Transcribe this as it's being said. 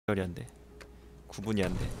구별이 안 돼. 구분이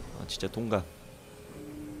안 돼. 진짜 동감.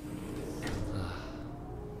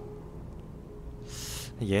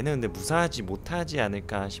 얘는 근데 무사하지 못하지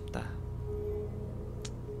않을까 싶다.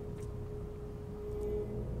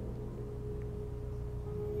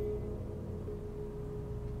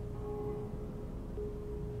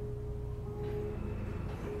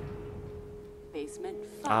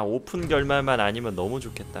 오픈 결말만 아니면 너무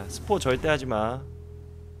좋겠다. 스포 절대 하지마.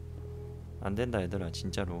 안된다 얘들아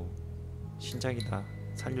진짜로. 신작이다.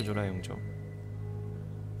 살려줘라 영정.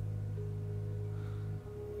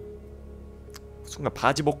 순간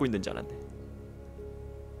바지 벗고 있는 줄 알았네.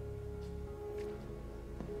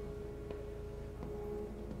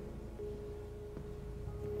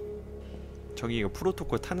 저기 이거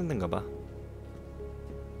프로토콜 타는 데인가봐.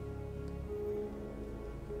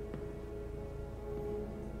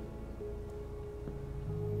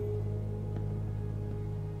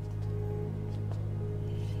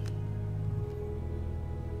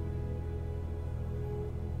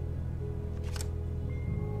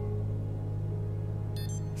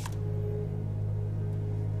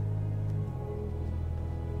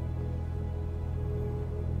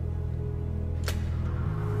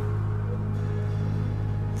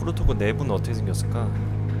 프로토콜 내부는 어떻게 생겼을까?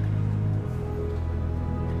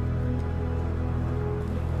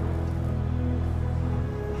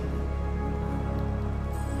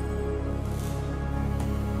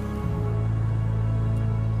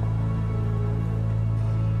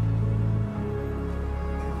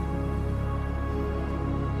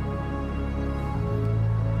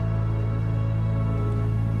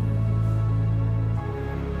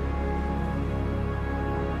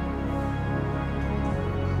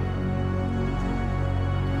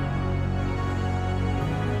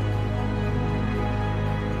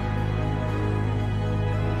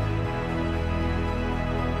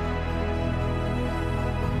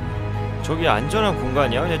 저기 안전한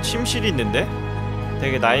공간이야? 그냥 침실이 있는데?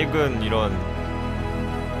 되게 낡은 이런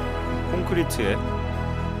콘크리트에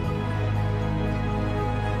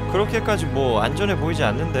그렇게까지 뭐 안전해 보이지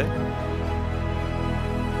않는데?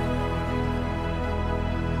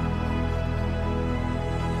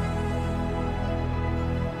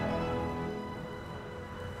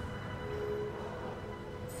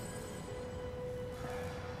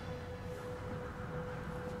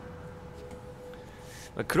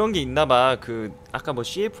 그런 게 있나봐. 그 아까 뭐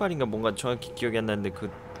CFR인가 뭔가 정확히 기억이 안 나는데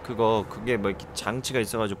그게 뭐 이렇게 장치가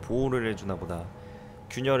있어가지고 보호를 해주나보다.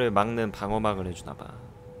 균열을 막는 방어막을 해주나봐.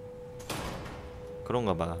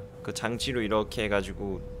 그런가봐. 그 장치로 이렇게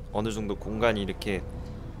해가지고 어느 정도 공간이 이렇게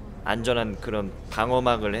안전한 그런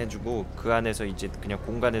방어막을 해주고 그 안에서 이제 그냥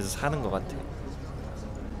공간에서 사는 것 같아.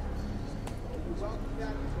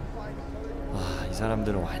 이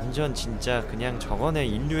사람들은 완전 진짜 그냥 저거네.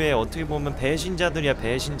 인류의 어떻게 보면 배신자들이야.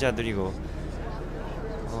 배신자들이고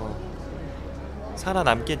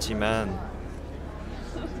살아남겠지만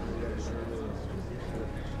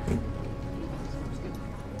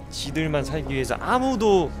지들만 살기 위해서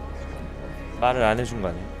아무도 말을 안 해준 거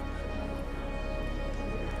아니야.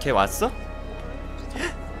 걔 왔어?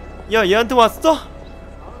 야 얘한테 왔어?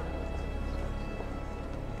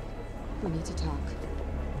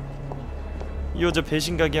 이 여자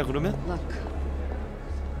배신각이야 그러면?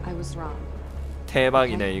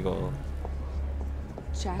 대박이네 이거.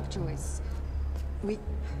 Jack Joyce.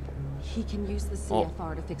 He can use the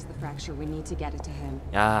CFR to fix the fracture. We need to get it to him.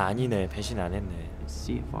 야 아니네. 배신 안 했네.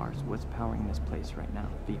 CFR is what's powering this place right now.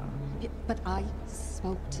 VR. But I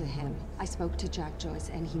spoke to him. I spoke to Jack Joyce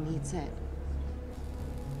and he needs it.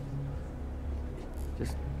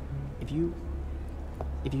 Just if you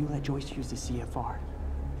let Joyce use the CFR,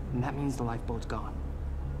 then that means the lifeboat's gone.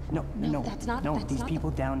 No, that's not. These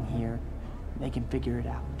people down here, they can figure it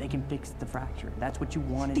out. They can fix the fracture. That's what you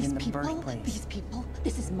wanted in the first place. These people,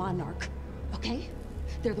 this is Monarch, okay?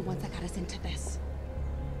 They're the ones that got us into this.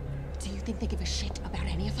 Do you think they give a shit about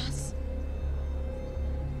any of us?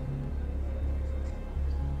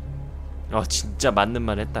 진짜 맞는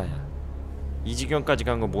말 했다 야. 이 지경까지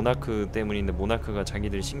간 건 모나크 때문인데 모나크가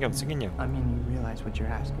자기들 신경 쓰겠냐고. I mean, you realize what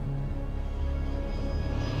you're asking.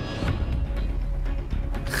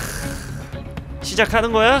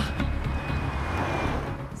 시작하는 거야?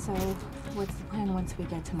 So, what's the plan once we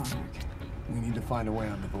get to Monarch? We need to find a way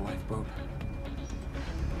onto the lifeboat.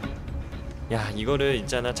 야 이거를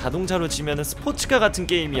있잖아 자동차로 치면은 스포츠카 같은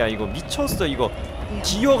게임이야. 이거 미쳤어. 이거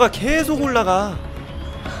기어가 계속 올라가.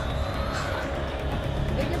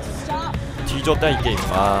 뒤졌다 이 게임.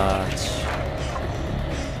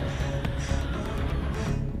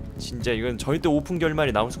 진짜 이건 절대 오픈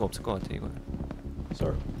결말이 나올 수가 없을 것 같아 이건.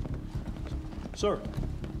 Sir,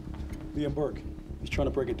 the Burke. He's trying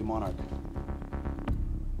to break into Monarch.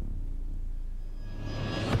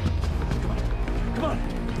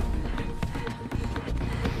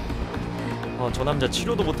 저 남자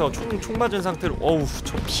치료도 못하고 총 맞은 상태로 어우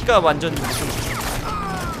저 피가 완전 무슨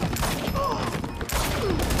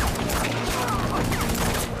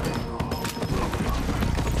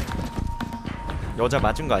여자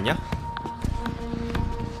맞은 거 아니야?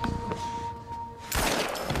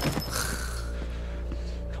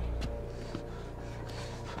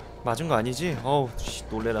 맞은 거 아니지? 어우 씨,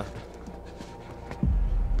 놀래라.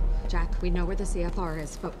 Jack, we know where the CFR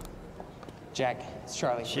is, but Jack, it's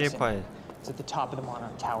Charlie. Listen, CFI it's at the top of the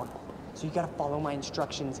Monarch Tower. So you gotta follow my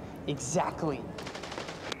instructions exactly.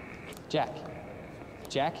 Jack.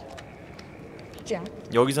 Jack? Jack,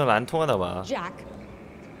 여기선 안 통하나 봐. Jack.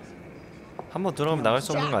 한번 들어가면 나갈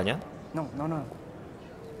수 없는 거 아니야? No.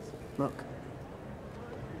 Look.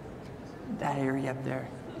 That area up there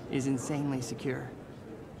is insanely secure.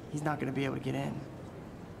 He's not gonna be able to get in.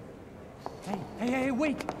 Hey,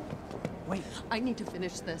 wait! Wait. I need to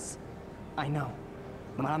finish this. I know,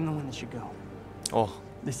 but I'm the one that should go. 어.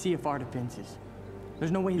 The CFR defenses.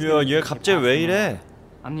 There's no way he's 야, gonna 얘 get 갑자기 past 왜 them 이래? all.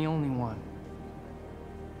 I'm the only one.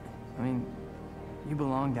 I mean, you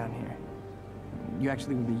belong down here. You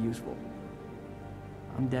actually would be useful.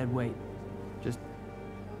 I'm dead weight.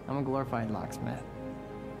 I'm a glorified locksmith.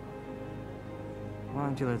 Why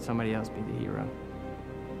don't you let somebody else be the hero?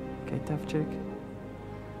 Okay, tough chick?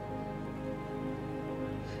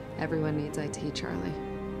 Everyone needs IT, Charlie.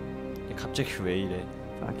 얘 갑자기 왜 이래?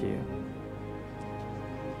 Fuck you.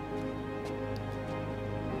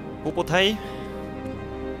 뽀뽀 타임?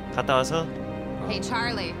 갔다 와서 Hey,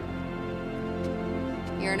 Charlie.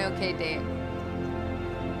 You're an okay date.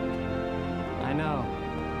 I know.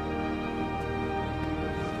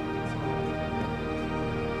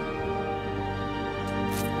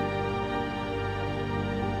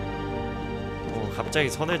 갑자기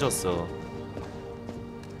선해졌어.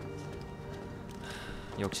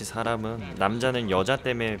 역시 사람은 남자는 여자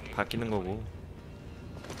때문에 바뀌는 거고.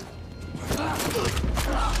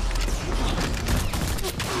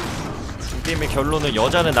 이 게임의 결론은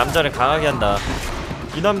여자는 남자를 강하게 한다.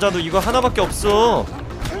 이 남자도 이거 하나밖에 없어.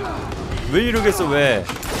 왜 이러겠어 왜?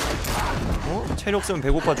 체력 없으면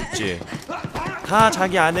배고파 죽지. 다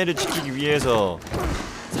자기 아내를 지키기 위해서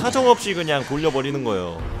사정없이 그냥 돌려버리는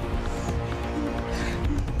거예요.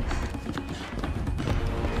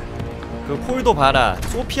 그 폴도 봐라.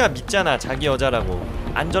 소피아 믿잖아. 자기 여자라고.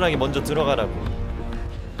 안전하게 먼저 들어가라고.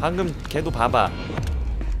 방금 걔도 봐봐.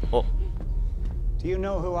 Do you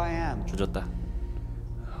know who I am? 조졌다.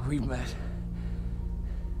 We've met.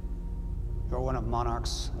 You're one of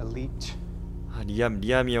Monarch's elite. 아,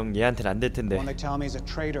 리암이 형 얘한테는 안 될 텐데. One they tell me is a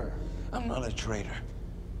traitor. I'm not a traitor.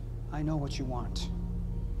 I know what you want.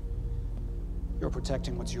 You're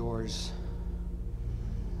protecting what's yours.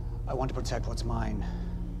 I want to protect what's mine.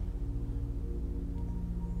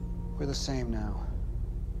 We're the same now.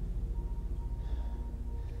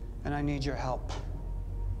 And I need your help.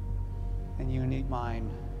 And you need mine.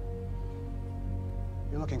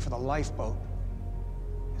 You're looking for the lifeboat.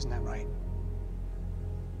 Isn't that right?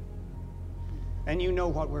 And you know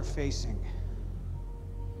what we're facing.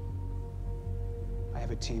 I have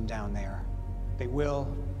a team down there. They will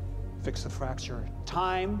fix the fracture.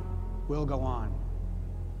 Time will go on.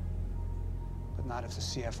 But not if the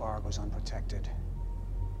CFR goes unprotected.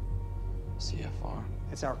 CFR?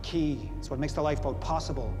 It's our key. It's what makes the lifeboat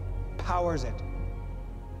possible. Powers it.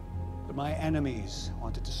 But my enemies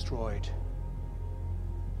want it destroyed.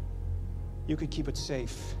 You could keep it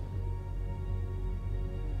safe.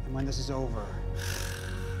 And when this is over,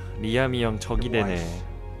 리암이 형 적이 your 되네. wife,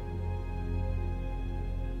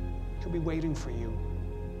 she'll be waiting for you.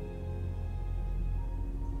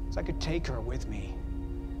 So I could take her with me.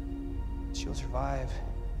 She'll survive.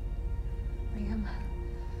 Liam,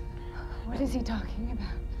 what is he talking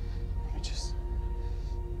about?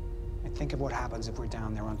 I think of what happens if we're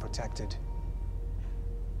down there unprotected.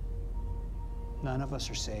 None of us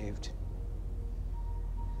are saved.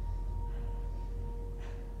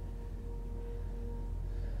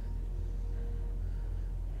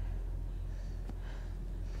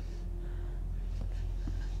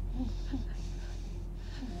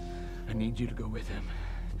 I need you to go with him.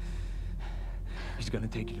 He's gonna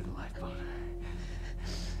take you to the lifeboat.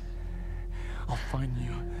 I'll find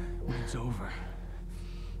you when it's over.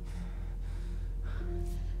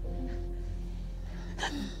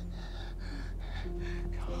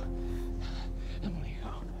 Go. Emily, go.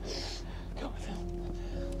 Go with him.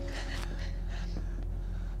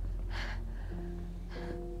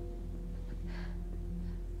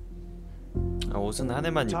 옷은 한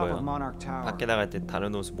해만 입어요. 밖에 나갈 때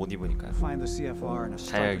다른 옷을 못 입으니까.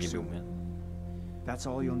 다양하게 입으면. That's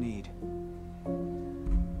all you'll need.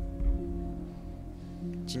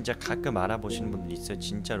 진짜 가끔 알아보시는 분들 있어요.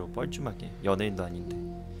 진짜로 뻘쭘하게. 연예인도 아닌데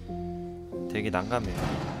되게 난감해요.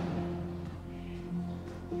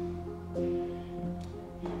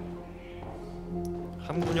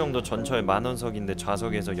 함군형도 전철 만원석인데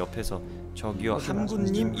좌석에서 옆에서 저기요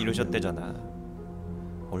함군님 이러셨대잖아.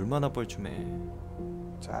 얼마나 뻘쭘해.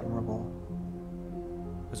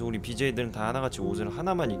 그래서 우리 BJ들은 다 하나같이 옷을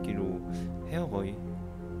하나만 입기로 해요. 거의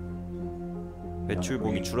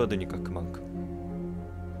매출봉이 줄어드니까 그만큼.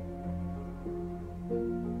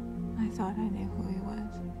 I thought I knew who he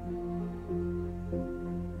was.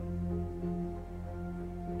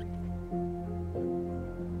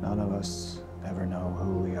 None of us ever know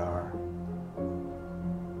who we are.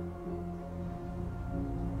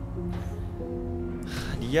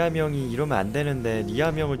 리아명이 이러면 안 되는데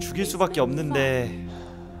리아명을 죽일 수밖에 없는데.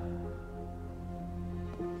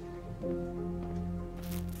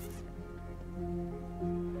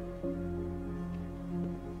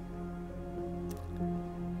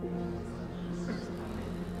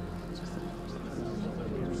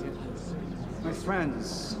 My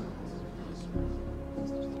friends,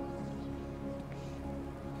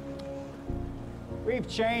 we've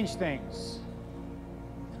changed things.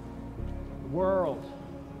 The world,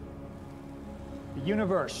 the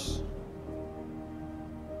universe.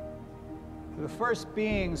 We're the first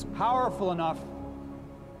beings powerful enough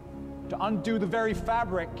to undo the very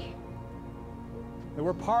fabric that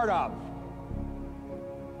we're part of.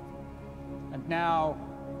 And now,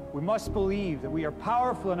 we must believe that we are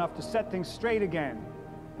powerful enough to set things straight again.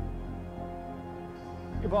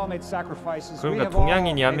 We've all made sacrifices. We 그러니까 have all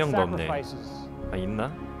동양인이 한 made 명도 없네. sacrifices. 아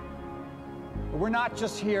있나? But we're not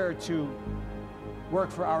just here to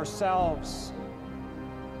work for ourselves.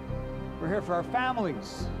 We're here for our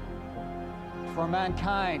families, for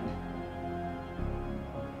mankind.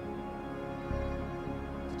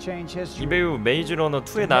 To change history. 이 배우 메이즈 러너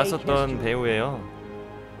 2에 나왔었던 배우예요.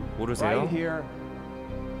 모르세요? Right here,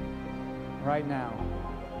 right now.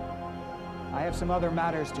 I have some other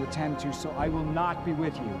matters to attend to, so I will not be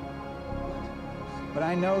with you. But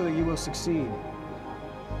I know that you will succeed.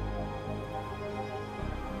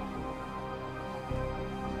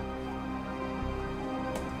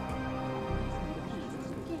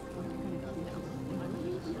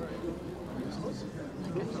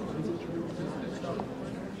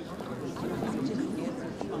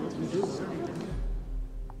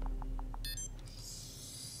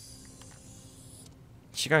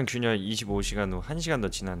 시간 균열 25시간 후 1시간 더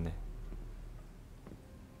지났네.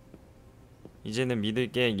 이제는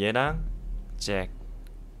믿을게 얘랑 잭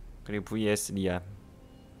그리고 vs 리암.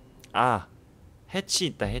 아 해치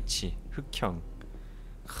있다. 해치 흑형.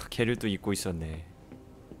 걔를 또 잊고 있었네.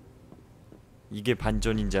 이게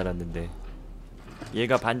반전인 줄 알았는데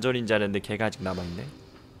얘가 반전인 줄 알았는데 걔가 아직 남아있네.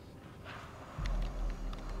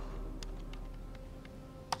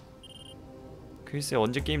 글쎄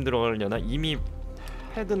언제 게임 들어가려나. 이미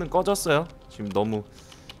패드는 꺼졌어요. 지금 너무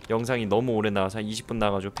영상이 너무 오래 나와서 20분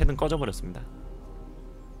나와가지고 패드는 꺼져버렸습니다.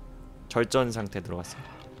 절전 상태 들어갔어요.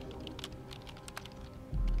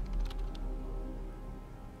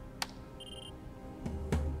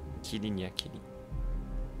 기린이야 기린.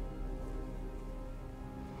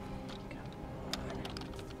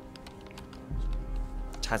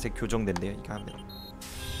 자세 교정된대요 이거 하면.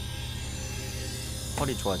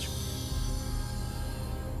 허리 좋아지고.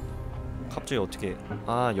 갑자기 어떻게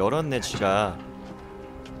아 열었네 지가.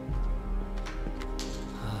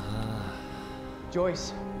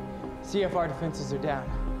 Joyce, CFR defenses are down.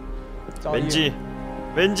 It's all you.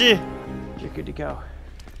 왠지 You're good to go.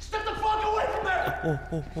 Step the fuck away from there!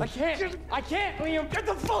 I can't, Liam. Get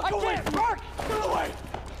the fuck away from her! Get away!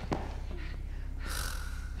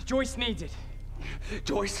 Joyce needs it.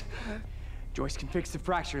 Joyce, Joyce can fix the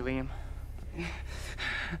fracture, Liam.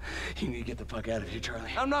 you need to get the fuck out of here,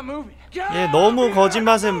 Charlie. I'm not moving. 얘 너무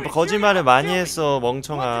거짓말을 많이 했어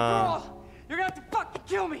멍청아. You're gonna have to fucking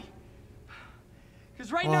kill me.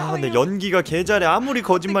 Right 와 now, 근데 연기가 개 잘해. 아무리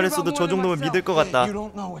거짓말했어도 저 정도면 믿을 것 같다. You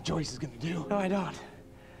don't know what Joyce is gonna do. No, I don't.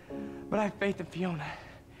 But I have faith in Fiona,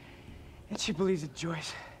 and she believes in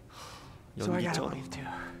Joyce. So I gotta believe too.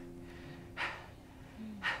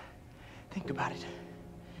 Think about it.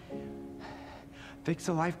 Fix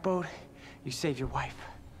the lifeboat, you save your wife.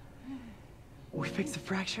 We fix the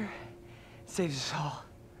fracture, it saves us all.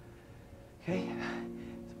 Okay?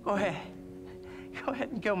 So go ahead. Go ahead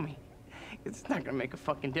and kill me. It's not gonna make a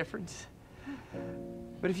fucking difference.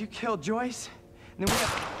 But if you kill Joyce, then we got...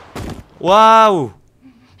 와우.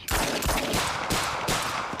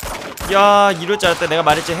 야, 이럴 줄 알았다. 내가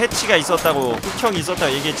말했지. 해치가 있었다고. 흑형이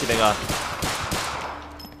있었다고 얘기했지 내가.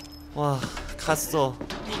 와, 갔어.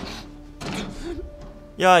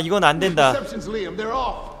 야, 이건 안 된다.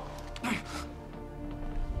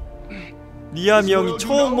 리암이 형이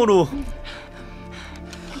처음으로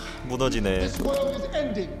무너지네.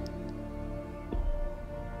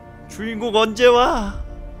 주인공 언제 와?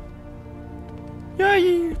 야,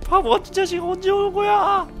 이 바보 같은 자식 언제 올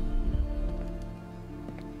거야?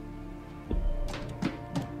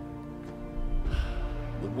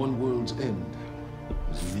 But one world's end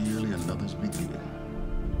is merely another's beginning.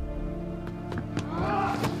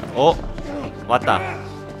 왔다.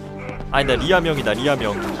 아니다, 리암 형이다. 리암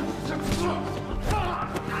형.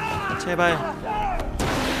 제발.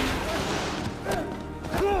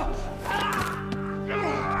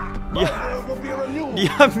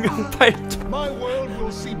 리암 형 발톱.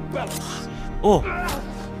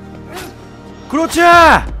 그렇지.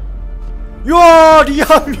 야,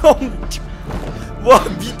 리암 형. 와,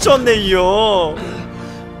 미쳤네 이 형.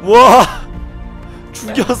 와,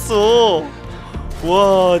 죽였어.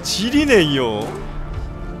 와, 지리네 이 형.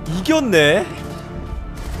 이겼네.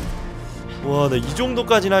 와, 나 이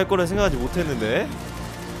정도까지는 할 거라 생각하지 못했는데.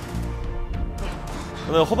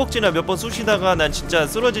 나 허벅지나 몇 번 쑤시다가 난 진짜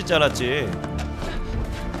쓰러질 줄 알았지.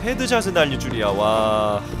 헤드샷을 날릴 줄이야.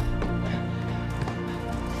 와,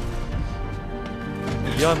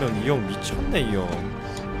 이하면 이 형 미쳤네 이 형.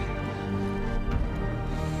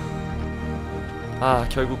 아,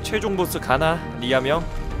 결국 최종 보스 가나? 리암 형?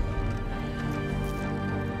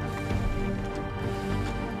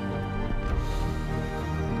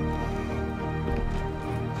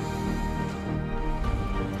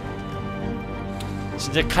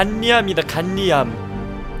 진짜 간리암이다. 간리암.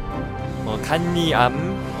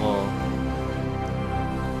 간리암.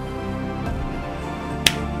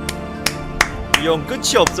 이 형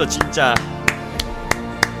끝이 없어 진짜.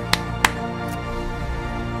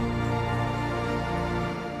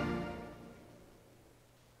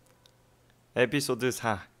 에피소드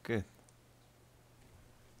 4 끝.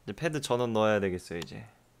 이제 패드 전원 넣어야 되겠어요 이제.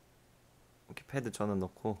 이렇게 패드 전원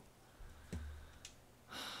넣고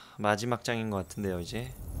마지막 장인 것 같은데요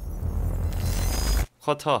이제.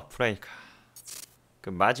 쿼터브레이크. 그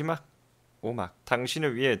마지막 오막.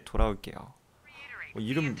 당신을 위해 돌아올게요.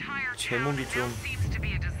 이름 제목이 좀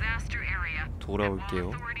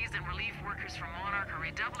돌아올게요.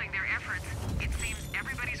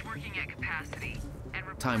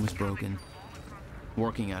 Time was broken,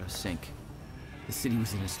 working out of sync. The city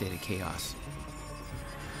was in a state of chaos.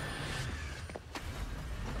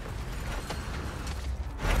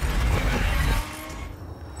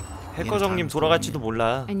 해커정님 돌아갈지도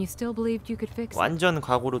몰라. And you still believed you could fix it? 완전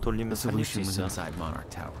과거로 돌리면 The 살릴 수 solution was 있어. inside Monarch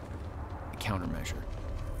Tower. A countermeasure.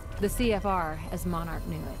 The CFR, as Monarch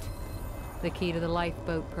knew it. The key to the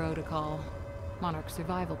lifeboat protocol. Monarch's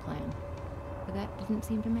survival plan. But that didn't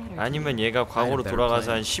seem to matter. 아니면 얘가 과거로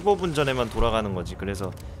돌아가서 한 15분 전에만 돌아가는 거지.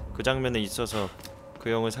 그래서 그 장면에 있어서 그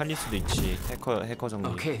형을 살릴 수도 있지. 해커정님.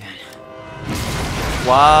 Okay then.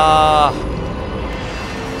 와.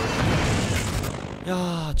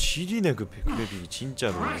 야, 지리네 그 그래픽이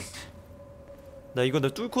진짜로. 나 이거 나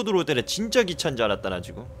뚫고 들어올 때는 진짜 기차인 줄 알았다 나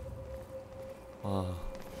지금. 와.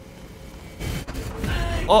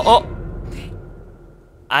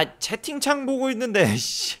 아, 채팅창 보고 있는데.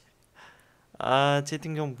 씨. 아,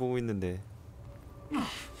 채팅창 보고 있는데.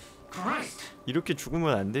 이렇게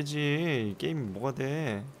죽으면 안 되지. 게임이 뭐가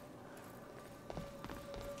돼?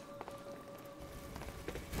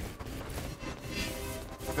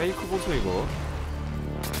 페이크 보소 이거.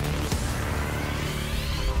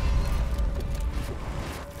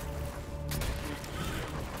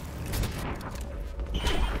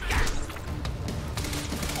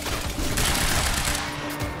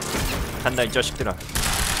 간다 이 자식들아.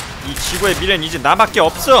 이 지구의 미래는 이제 나밖에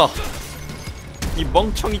없어. 이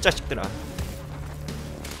멍청이 자식들아.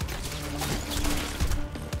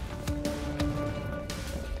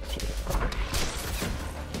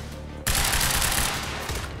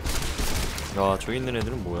 야, 저기 있는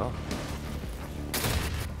애들은 뭐야?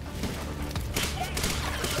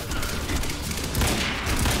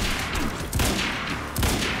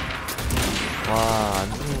 와,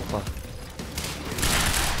 안 죽는 것 봐.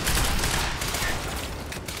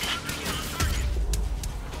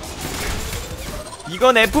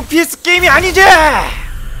 이건 FPS 게임이 아니지!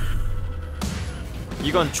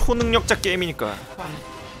 이건 초능력자 게임이니까.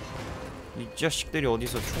 이 자식들이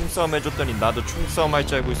어디서 총싸움 해줬더니 나도 총싸움 할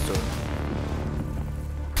줄 알고 있어.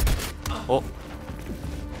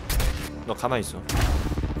 너 가만히 있어.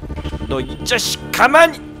 너 이 자식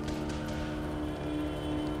가만히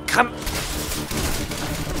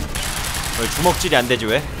왜 주먹질이 안 되지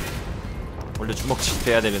왜? 원래 주먹질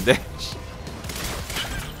돼야 되는데.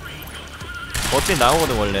 어째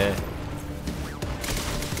나오거든 원래.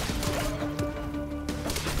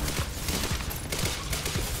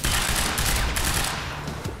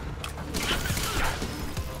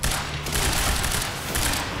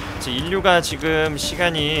 인류가 지금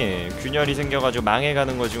시간이 균열이 생겨가지고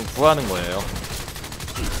망해가는 거 지금 구하는 거예요.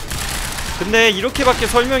 근데 이렇게밖에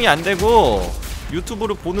설명이 안 되고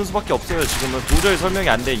유튜브로 보는 수밖에 없어요. 지금은 도저히 설명이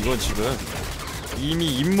안 돼. 이건 지금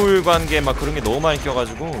이미 인물관계 막 그런 게 너무 많이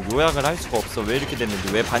껴가지고 요약을 할 수가 없어. 왜 이렇게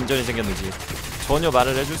됐는지, 왜 반전이 생겼는지 전혀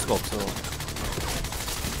말을 해줄 수가 없어.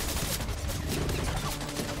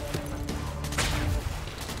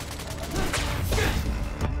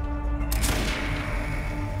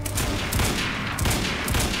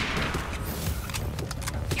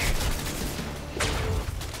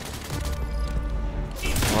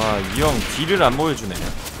 와, 이 형 뒤를 안 보여주네.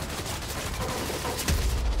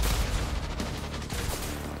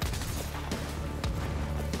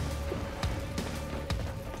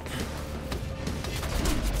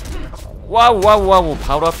 와우 와우 와우,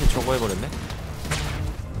 바로 앞에 저거 해버렸네.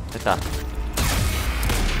 됐다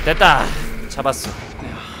됐다, 잡았어.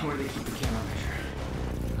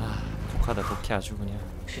 아, 독하다 독해 아주 그냥.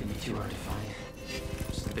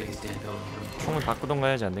 총을 바꾸던가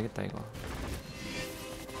해야지. 안되겠다 이거.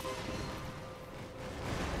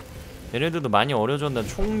 얘네들도 많이 어려졌는데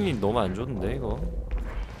총이 너무 안 좋은데 이거.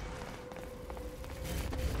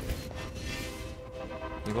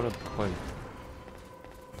 이거라도 바꿔야겠다.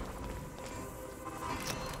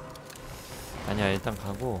 아니야, 일단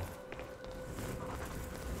가고.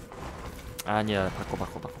 아니야, 바꿔.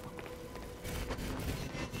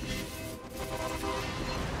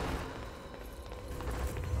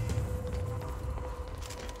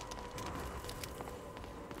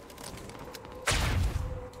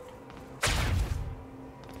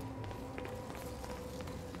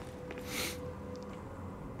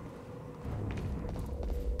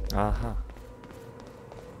 아하.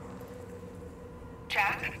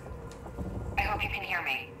 Jack? I hope you can hear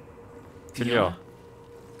me. 들려.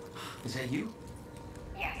 Is that you?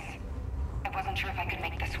 Yes. I wasn't sure if I could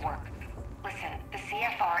make this work. Listen, the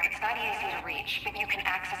CFR, it's not easy to reach, but you can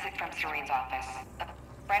access it from Serene's office. A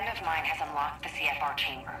friend of mine has unlocked the CFR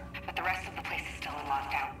chamber, but the rest of the place is still in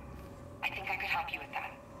lockdown. I think I could help you with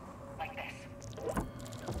that. Like this.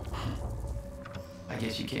 I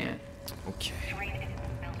guess you can. 오케이. Serene isn't in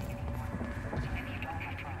the building anymore, so maybe you don't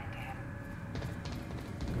have to run into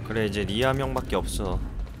him. 그래, 이제 리아 명밖에 없어.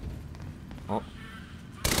 어?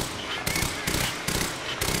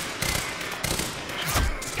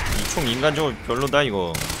 이 총 인간적으로 별로다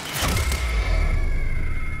이거.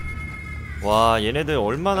 와, 얘네들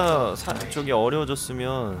얼마나 저기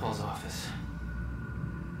어려워졌으면. Paul's office.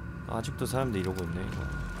 아직도 사람들 이러고 있네 이거.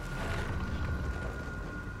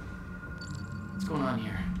 What's going on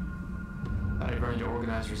here? Thought I'd run into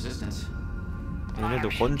organized resistance. 얘네도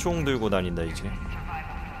권총 들고 다닌다 이제.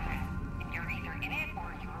 Survival program. And you're either in it or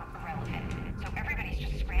you're irrelevant. So everybody's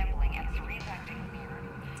just scrambling and Serene's acting weird.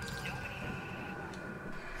 Nobody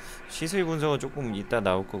knows. 시세 분석은 조금 이따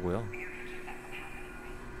나올 거고요.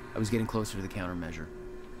 I was getting closer to the countermeasure.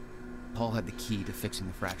 Paul had the key to fixing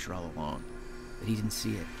the fracture all along, but he didn't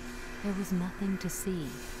see it. There was nothing to see.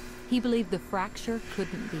 He believed the fracture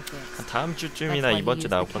couldn't be fixed. 다음 That's 주쯤이나 why he 이번 주 used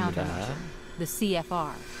나올 the 겁니다. countermeasure, the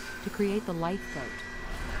CFR, to create the lifeboat.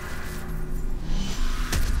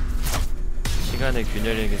 시간의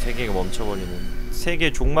균열에게 세계가 멈춰버리는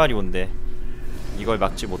세계 종말이 온대. 이걸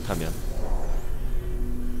막지 못하면.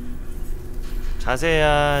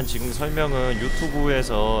 자세한 지금 설명은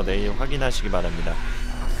유튜브에서 내일 확인하시기 바랍니다.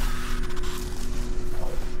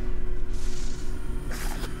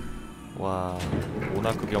 와,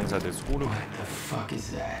 모나크 병사들 소름. What the fuck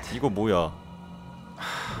is that? 이거 뭐야?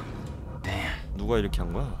 Damn. 누가 이렇게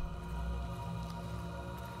한 거야?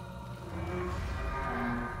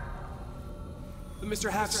 Mr.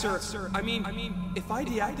 Hack, sir, I mean, if I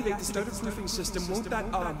deactivate the stutter-proofing system, won't that,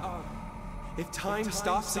 if time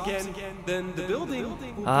stops again, then the building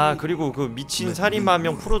will 아, be... 그리고 그 미친 살인마 한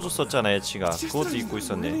명 풀어줬었잖아, 애치가. 그것도 잊고 really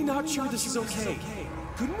있었네. not sure this is okay.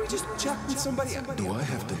 Couldn't we just check with somebody? Do I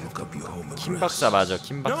have to look up your home 킴 address? 박사 맞아,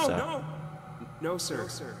 킴 박사. No, sir.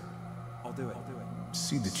 I'll do it.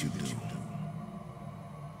 See that you do.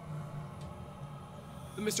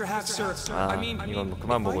 Mr. Hack, sir, 아, I mean, 이건 뭐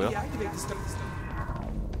그만 보고요. if I deactivate the stutter...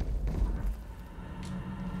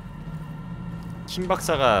 킴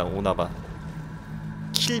박사가 오나봐.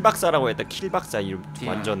 킬 박사라고 했다. 킬 박사 이름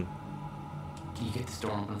완전. Can you get this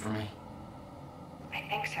door open for me? I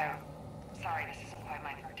think so. Sorry, this isn't quite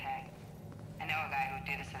my forte. I know a guy who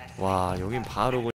do this in his 와, 여긴 바로